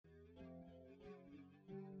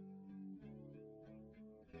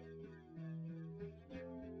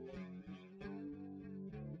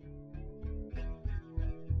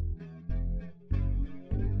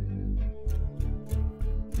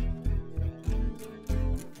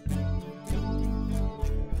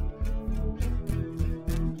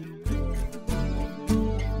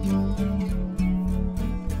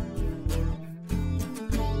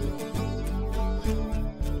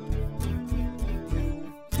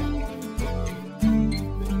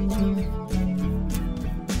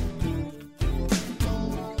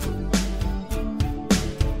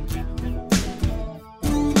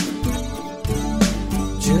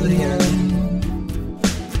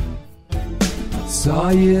Saw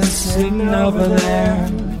you sitting over there,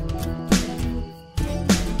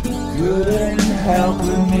 couldn't help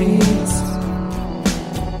but meet.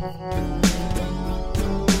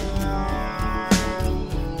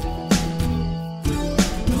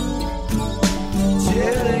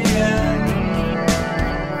 Jillian,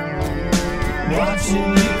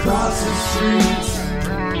 watching you cross the street,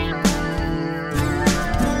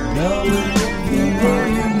 knowing the people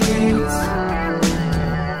you meet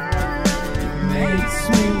makes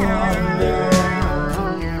me wonder.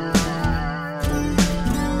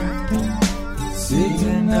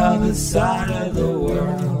 Sitting on the side of the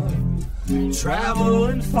world,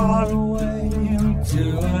 traveling far away to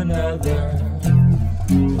another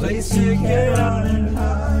place to get on and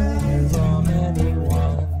hide from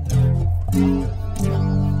anyone.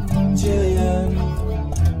 Jillian,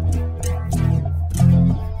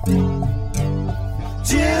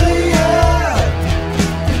 Jillian,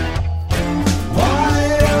 why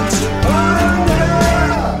don't you wonder?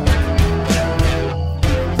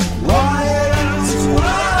 Why don't you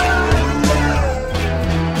wonder?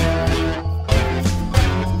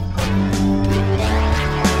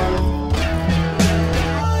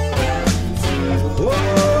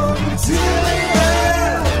 Oh,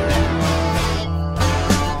 Jillian,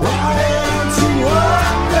 why don't you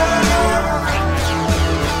wonder?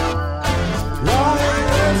 Why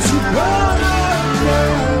don't you wonder?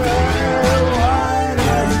 Why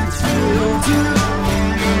don't you do?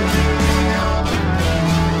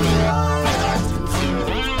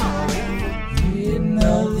 You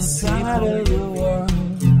know the side of the world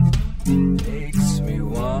makes me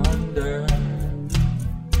wonder.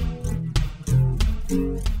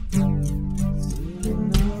 You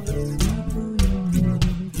know the side of the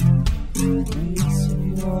world makes me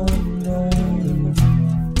wonder.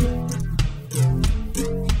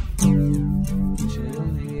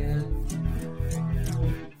 Jillian,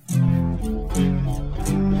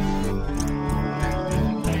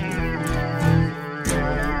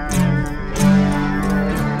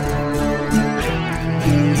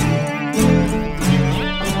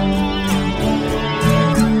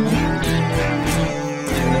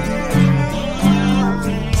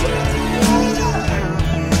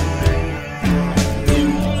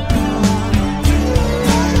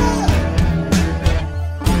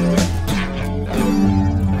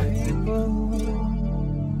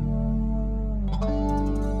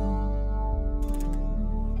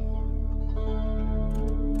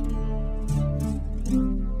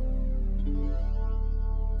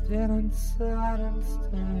 didn't sit and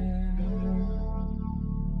stare.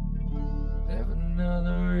 Never know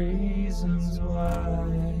the reasons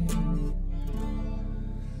why.